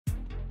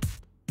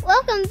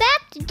Welcome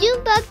back to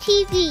JoonBug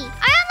TV.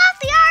 I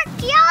unlocked the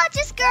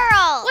Archaeologist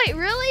girl. Wait,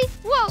 really?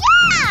 Whoa.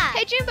 Yeah.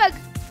 Hey, JoonBug,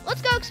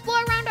 let's go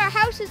explore around our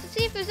houses to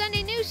see if there's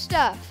any new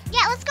stuff.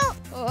 Yeah, let's go.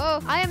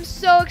 Oh, I am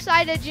so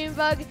excited,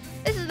 JoonBug.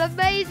 This is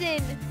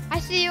amazing. I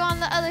see you on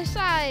the other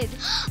side.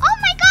 Oh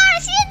my God, I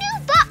see a new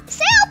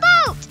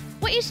sailboat.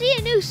 Wait, you see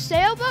a new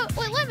sailboat?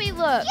 Wait, let me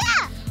look.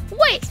 Yeah.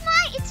 Wait.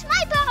 It's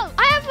my boat.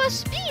 I have a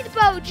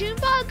speedboat,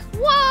 JoonBug.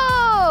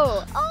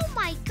 Whoa. Oh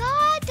my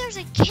God, there's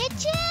a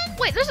kitchen.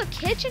 Wait, there's a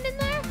kitchen in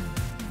there?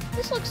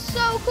 This looks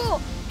so cool.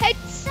 Hey,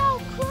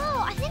 So cool.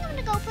 I think I'm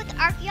gonna go put the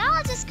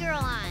Archaeologist girl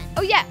on.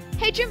 oh yeah.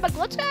 Hey, JoonBug,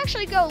 let's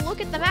actually go look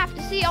at the map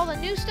to see all the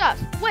new stuff.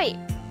 Wait,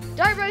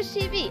 Dart Rose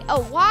TV, a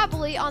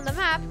Wobbly on the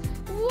map.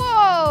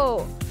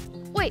 Whoa.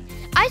 Wait,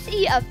 I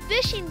see a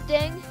fishing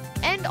thing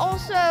and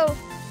also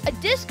a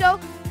disco.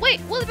 Wait,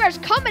 WoollyBear's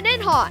coming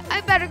in hot.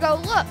 I better go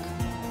look.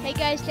 Hey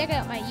guys, check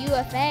out my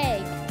UFO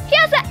egg. He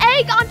has an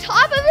egg on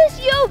top of his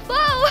UFO.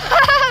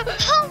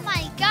 Oh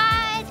my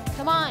God.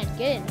 Come on,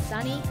 get in,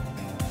 Sonny.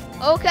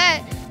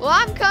 Okay, well,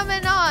 I'm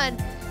coming on.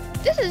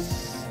 This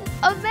is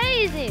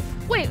amazing.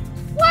 Wait,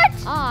 what?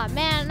 Aw,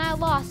 man, I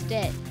lost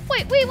it.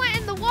 Wait, we went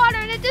in the water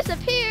and it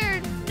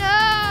disappeared.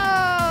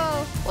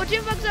 No. Well,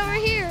 JoonBug's over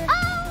here.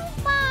 Oh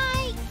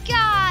my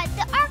God.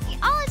 The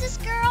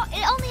Archaeologist girl,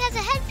 it only has a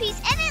headpiece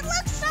and it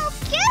looks so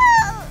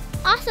cute.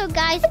 Also,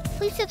 guys,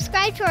 please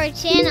subscribe to our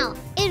channel.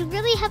 It would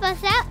really help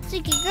us out so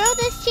we can grow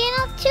this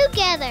channel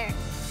together.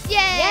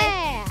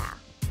 Yeah.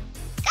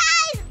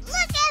 Guys, look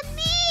at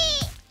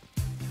me.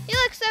 You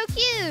look so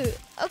cute.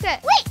 Okay.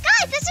 Wait,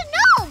 guys, there's a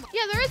gnome.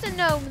 Yeah, there is a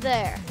gnome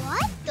there.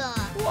 What the?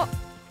 Whoa.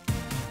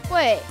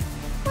 Wait,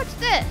 what's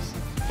this?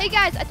 Hey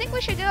guys, I think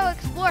we should go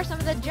explore some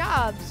of the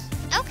jobs.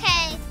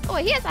 Okay. Oh,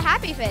 wait, he has a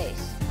happy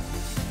face.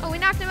 Oh, we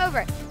knocked him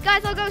over.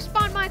 Guys, I'll go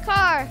spawn my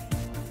car.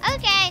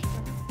 Okay.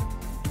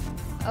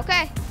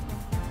 Okay.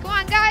 Come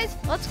on, guys.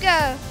 Let's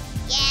go.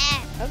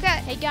 Yeah.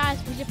 Okay. Hey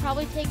guys, we should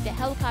probably take the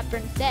helicopter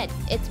instead.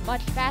 It's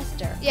much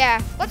faster. Yeah.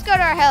 Let's go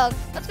to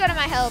Let's go to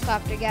my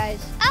helicopter,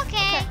 guys.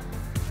 Okay.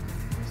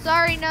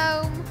 Sorry,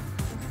 gnome.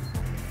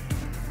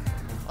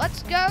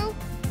 Let's go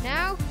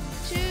now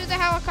to the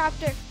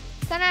helicopter.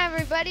 Come on,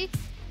 everybody.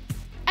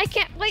 I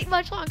can't wait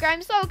much longer.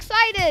 I'm so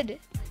excited.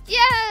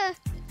 Yeah.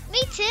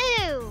 Me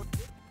too.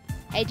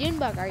 Hey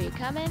JoonBug, are you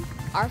coming?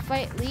 Our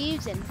flight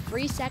leaves in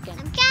 3 seconds.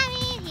 I'm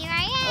coming. Here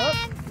I am.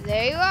 Oh,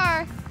 there you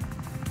are.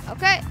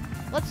 Okay,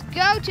 let's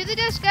go to the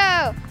disco.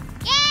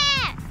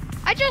 Yeah.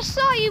 I just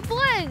saw you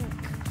blink.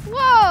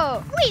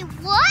 Whoa. Wait,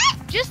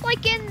 what? Just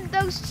like in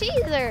those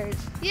teasers.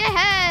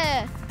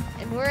 Yeah.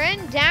 And we're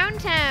in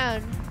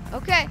downtown.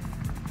 Okay.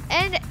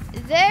 And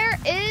there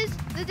is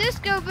the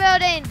disco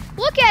building.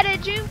 Look at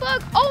it,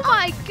 JoonBug. Oh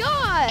my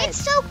God.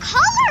 It's so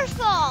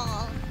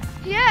colorful.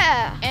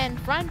 Yeah. And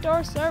front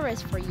door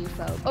service for you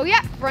folks. Oh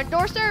yeah, front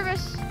door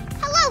service.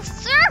 Hello,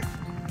 sir.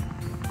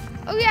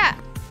 Oh yeah.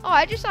 Oh,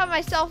 I just saw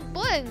myself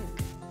blink.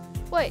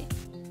 Wait.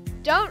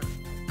 Don't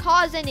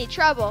cause any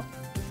trouble.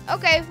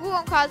 Okay, we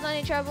won't cause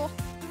any trouble.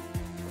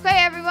 Okay,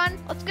 everyone,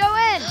 let's go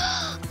in.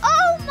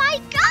 Oh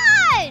my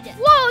God.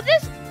 Whoa,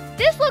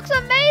 this looks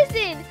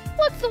amazing.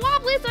 Look, the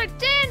Wobblies are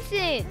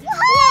dancing.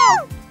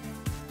 Whoa.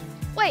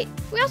 Wait,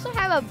 we also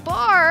have a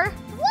bar.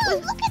 Whoa,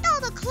 look at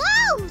all the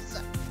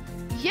clothes.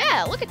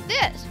 Yeah, look at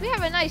this. We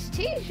have a nice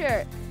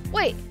t-shirt.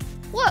 Wait,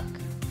 look.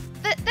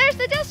 There's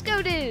the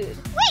disco dude.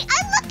 Wait,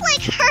 I look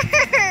like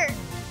her.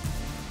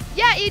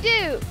 Yeah, you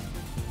do.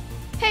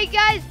 Hey,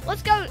 guys,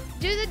 let's go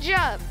do the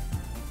jump.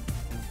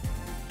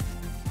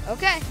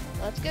 Okay,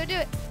 let's go do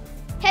it.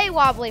 Hey,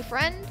 Wobbly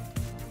friend.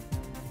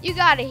 You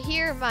gotta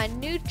hear my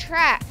new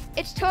track.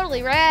 It's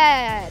totally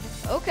rad.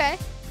 Okay.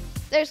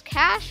 There's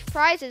cash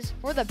prizes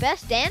for the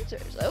best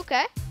dancers.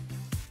 Okay.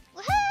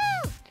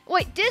 Woohoo.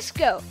 Wait,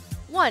 disco.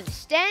 1,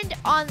 stand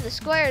on the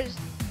squares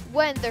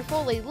when they're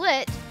fully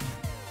lit.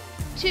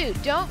 2,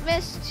 don't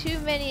miss too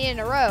many in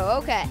a row.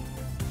 Okay.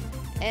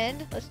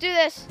 And let's do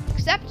this.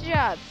 Accept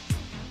job.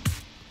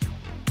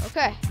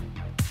 Okay.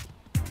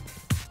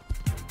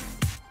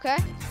 Okay.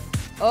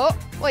 Oh,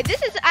 wait,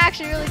 this is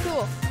actually really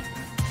cool.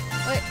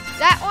 Wait,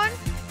 that one.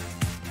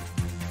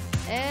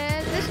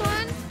 And this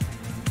one.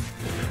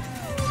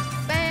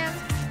 Bam.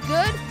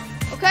 Good.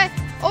 Okay.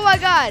 Oh my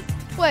God.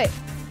 Wait.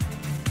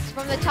 It's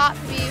from the top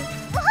view.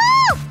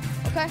 Woohoo.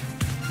 Okay.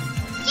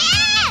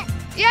 Yeah.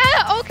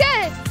 Yeah,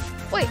 okay.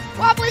 Wait,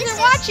 Wobblies This are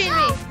watching is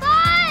so me.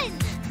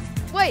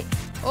 fun. Wait.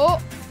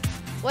 Oh.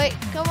 Wait,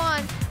 come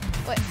on.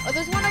 Wait. Oh,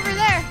 there's one over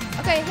there.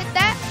 Okay, hit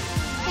that.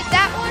 Hit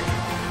that one.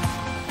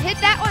 Hit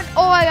that one.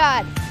 Oh my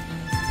God.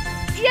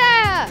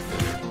 Yeah.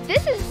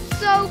 This is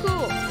so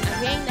cool.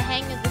 I'm getting the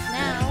hang of this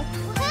now.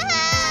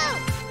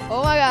 Woohoo.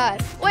 Oh my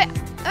God. Wait,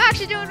 I'm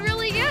actually doing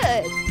really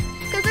good.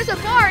 Because there's a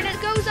bar and it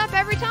goes up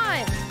every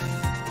time.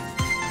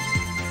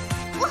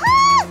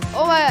 Woohoo.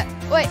 Oh my God.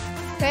 Wait.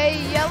 Okay,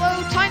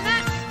 yellow, time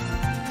that.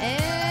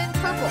 And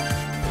purple.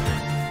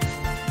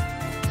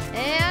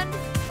 And,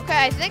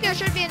 okay, I think there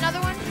should be another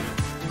one.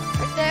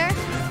 Right there.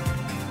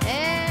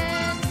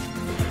 And,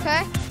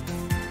 okay.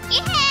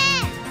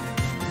 Yeah.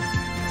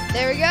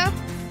 There we go.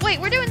 Wait, Wait,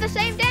 we're doing the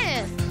same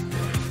dance.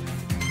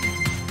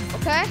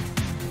 Okay.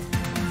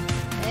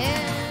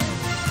 And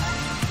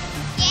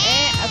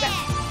okay.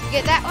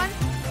 Get that one.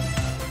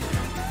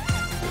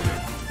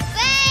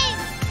 Bang!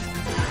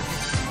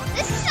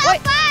 This is so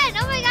fun!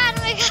 Oh my god,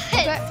 oh my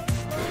god.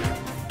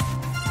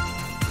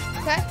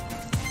 Okay.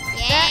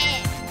 Yeah.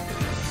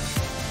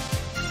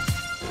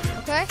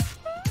 Okay.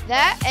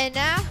 That, and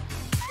now.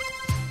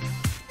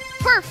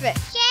 Perfect.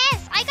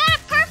 Yes, I got a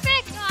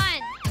perfect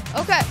one.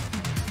 Okay.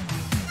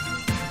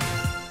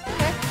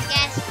 Okay.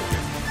 Yes.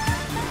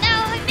 No,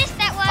 I missed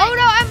that one. Oh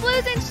no, I'm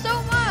losing so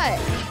much.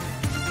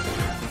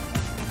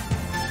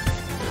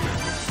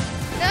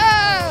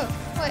 No.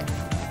 Wait.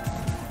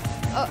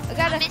 Oh, I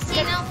gotta. I'm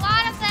missing a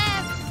lot of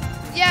them.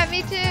 Yeah,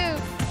 me too.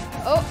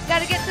 Oh,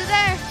 gotta get to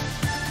there.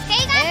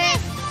 Okay, got And-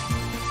 this.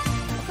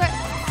 Okay.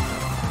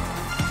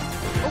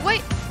 Oh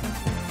wait.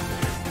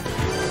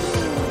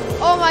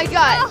 Oh my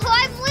god. Oh,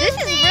 I'm losing.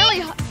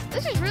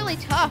 This is really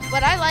tough,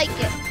 but I like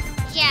it.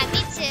 Yeah, me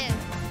too.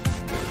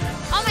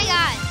 Oh my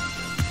god.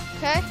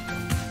 Okay.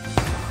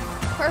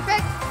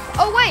 Perfect.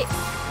 Oh wait.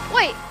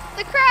 Wait.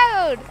 The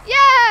crowd.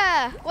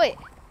 Yeah. Wait.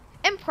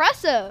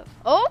 Impressive.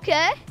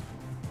 Okay.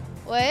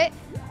 Wait.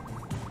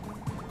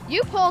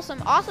 You pull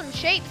some awesome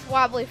shapes,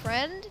 Wobbly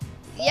friend.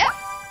 Yep.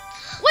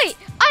 Wait.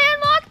 I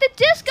unlocked the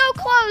disco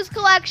clothes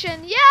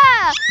collection.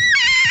 Yeah.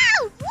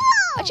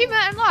 Whoa.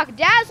 Achievement unlocked.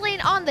 Dazzling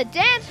on the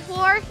dance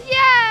floor.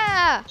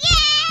 Yeah.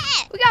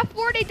 Yeah. We got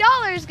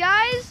 $40,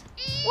 guys.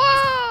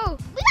 Whoa.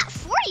 We got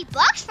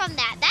 $40 from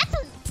that.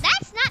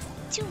 That's not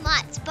too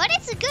much, but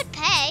it's a good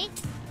pay.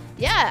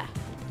 Yeah.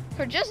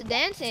 For just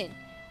dancing.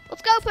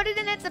 Let's go put it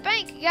in at the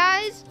bank,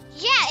 guys.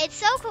 Yeah, it's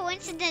so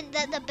coincident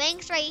that the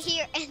bank's right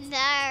here and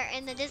there,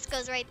 and the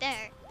disco's right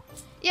there.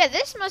 Yeah,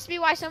 this must be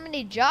why so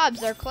many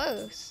jobs are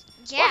close.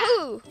 Yeah.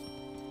 Woohoo!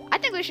 I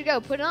think we should go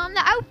put on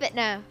the outfit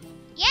now.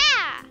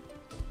 Yeah.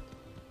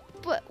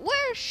 But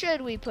where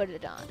should we put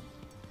it on?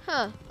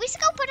 Huh. We should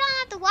go put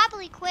on at the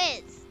Wobbly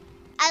quiz.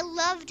 I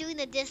love doing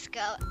the disco.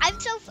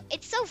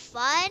 It's so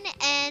fun,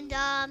 and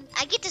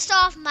I get to show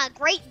off my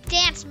great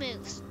dance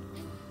moves.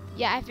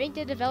 Yeah, I think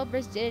the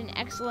developers did an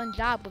excellent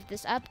job with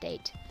this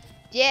update.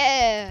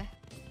 Yeah.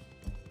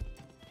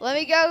 Let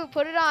me go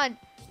put it on.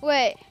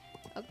 Wait.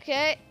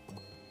 Okay.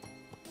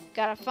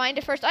 Gotta find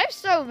it first. I have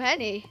so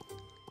many.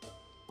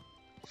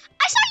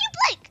 I saw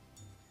you blink.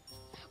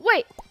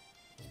 Wait.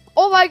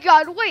 Oh my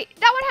god, wait.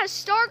 That one has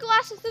star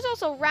glasses. There's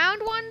also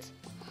round ones.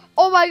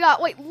 Oh my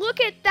god, wait.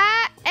 Look at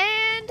that.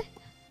 And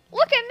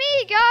look at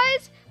me,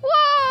 guys. Whoa.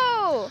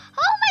 Oh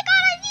my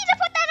god, I need to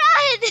put that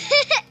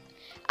on.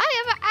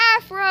 I have an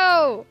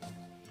afro.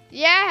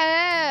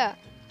 Yeah.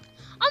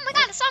 Oh my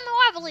god, I saw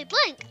my Wobbly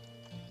blink.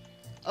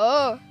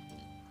 Oh.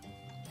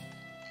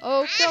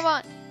 Oh, come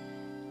on.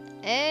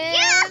 And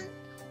Yeah.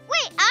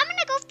 Wait, I'm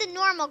gonna go with the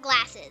normal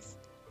glasses.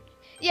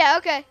 yeah,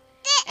 okay.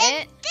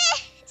 And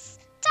this.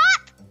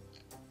 Top.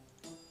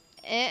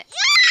 And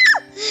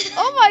Yeah.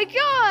 oh my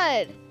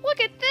god. Look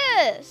at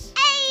this.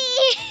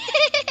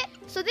 Hey.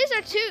 So these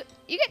are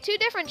you get 2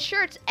 different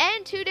shirts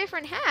and 2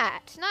 different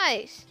hats.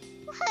 Nice.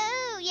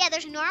 Woohoo. Yeah,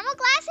 there's normal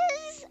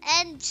glasses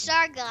and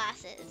star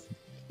glasses.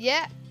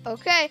 Yeah.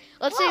 Okay.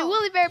 Let's see. Whoa.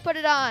 WoollyBear put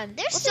it on.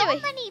 There's Let's so see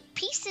what- many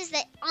pieces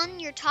that on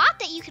your top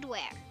that you could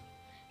wear.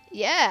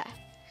 Yeah.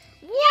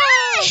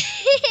 Yeah.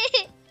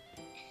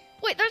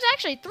 Wait, there's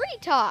actually 3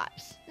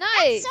 tops.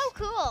 Nice. That's so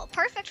cool.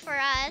 Perfect for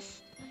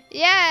us.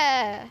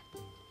 Yeah.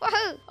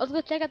 Woohoo. Let's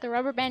go check out the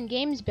Rubber Band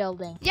Games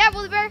building. Yeah,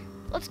 WoollyBear.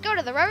 Let's go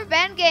to the Rubber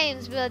Band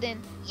Games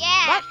building.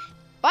 Yeah.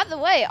 By the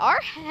way,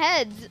 our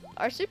heads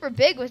are super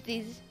big with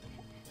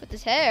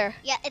this hair.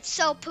 Yeah, it's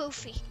so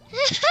poofy.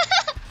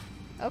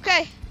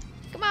 Okay.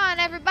 Come on,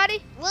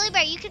 everybody.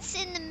 WoollyBear, you could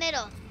sit in the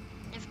middle.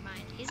 Never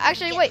mind.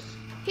 Actually, wait.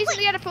 He's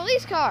gonna get a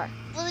police car.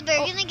 WoollyBear,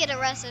 Oh. you're gonna get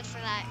arrested for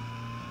that.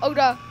 Oh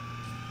no.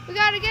 We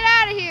gotta get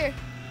out of here.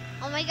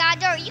 Oh my god,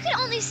 Dora, you can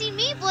only see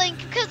me blink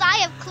because I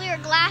have clear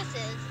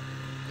glasses.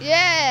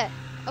 Yeah.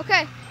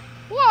 Okay.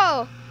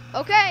 Whoa.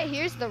 Okay,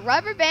 here's the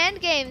Rubber Band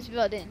Games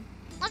building.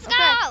 Let's Okay.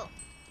 go.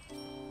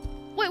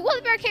 Wait,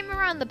 WoollyBear came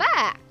around the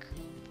back.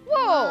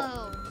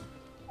 Whoa.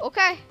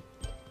 Okay.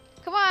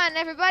 Come on,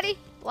 everybody.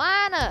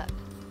 Line up.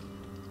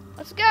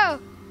 Let's go.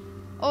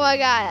 Oh my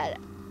god.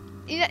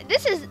 You know,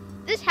 this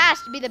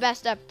has to be the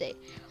best update.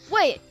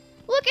 Wait.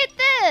 Look at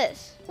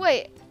this.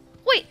 Wait.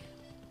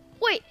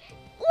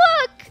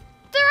 Look.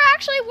 They're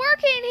actually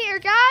working here,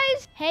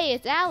 guys. Hey,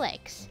 it's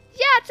Alex.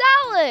 Yeah, it's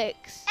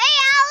Alex. Hey,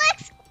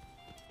 Alex.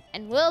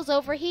 And Will's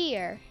over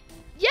here.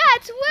 Yeah,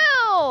 it's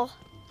Will.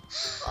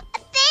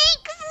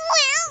 Thanks,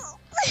 Will.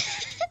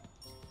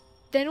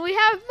 Then we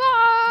have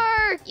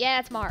Mark. Yeah,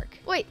 it's Mark.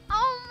 Wait,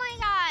 Oh my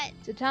god.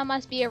 So Tom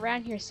must be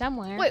around here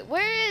somewhere. wait,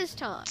 where is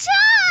Tom?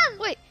 Tom.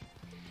 Wait,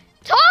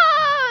 Tom!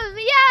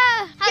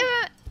 Yeah!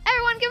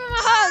 Everyone give him a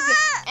hug!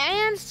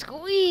 And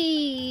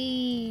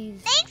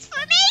squeeze. Thanks for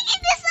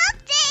making this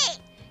update.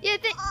 Yeah,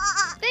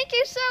 thank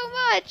you so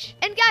much!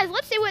 And guys,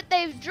 let's see what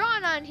they've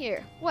drawn on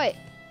here. Wait.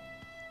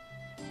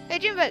 Hey,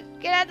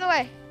 JoonBug, get out of the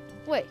way.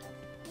 Wait.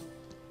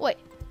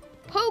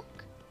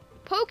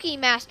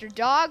 Pokemaster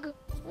Dog.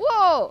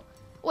 Whoa.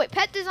 Wait,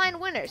 pet design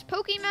winners.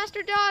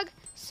 Pokemaster Dog,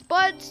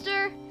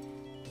 Spudster,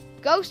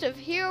 Ghost of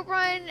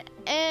Herobrine,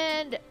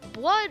 and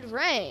Blood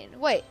Rain.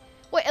 Wait,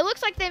 it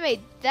looks like they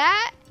made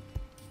that.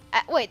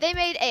 Wait, they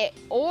made a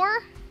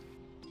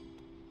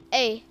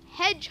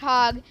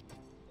hedgehog,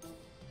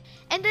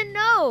 and a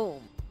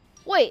gnome.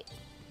 Wait,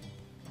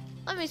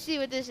 let me see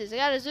what this is. I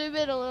gotta zoom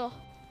in a little.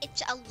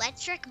 It's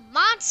Electric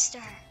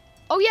Monster.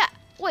 Oh yeah,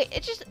 wait,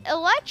 it's just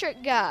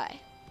electric guy.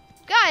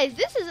 Guys,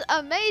 this is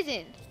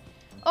amazing.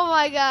 Oh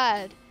my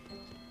god.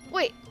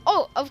 Wait,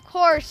 oh, of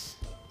course.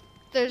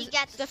 There's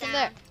stuff in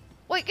there.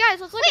 Wait,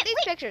 guys, let's look at these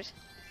pictures.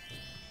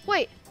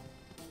 Wait.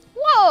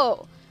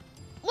 Whoa.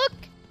 Look.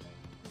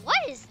 What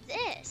is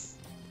this?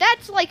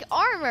 That's like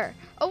armor.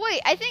 Oh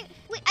wait, I think.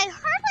 Wait, I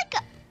heard like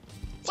a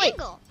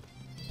tingle.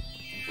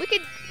 We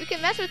could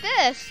mess with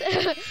this.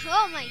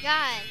 Oh my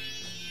god.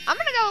 I'm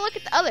gonna go look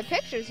at the other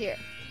pictures here.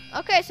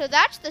 Okay, so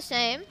that's the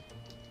same,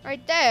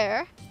 right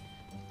there.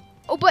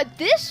 Oh, but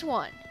this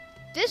one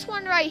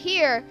right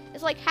here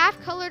is like half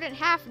colored and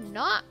half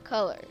not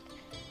colored.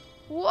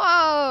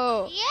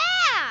 Whoa.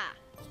 Yeah.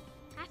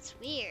 That's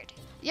weird.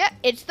 Yeah,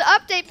 it's the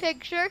update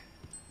picture.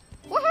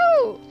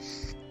 Woohoo!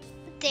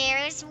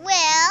 There's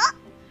Will,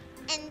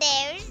 and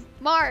there's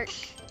Mark,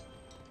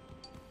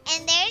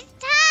 and there's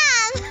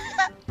Tom.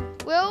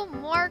 Will,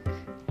 Mark,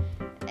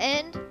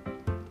 and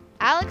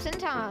Alex and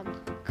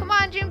Tom. Come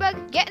on,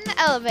 JoonBug, get in the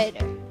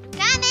elevator.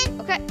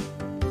 Coming. Okay.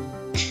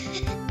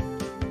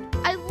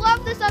 I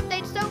love this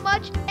update so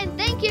much, and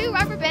thank you,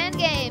 Rubber Band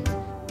Games.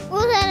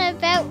 Well, that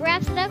about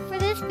wraps it up for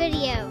this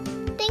video.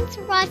 Thanks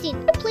for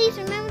watching. Please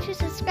remember to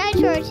subscribe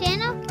to our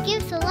channel,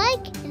 give us a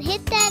like, and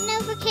hit that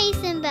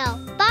notification bell.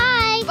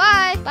 Bye.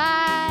 Bye.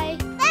 Bye.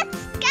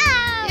 Let's go.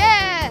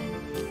 Yeah.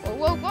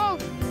 Whoa, whoa, whoa.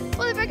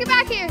 WoollyBear, get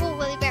back here.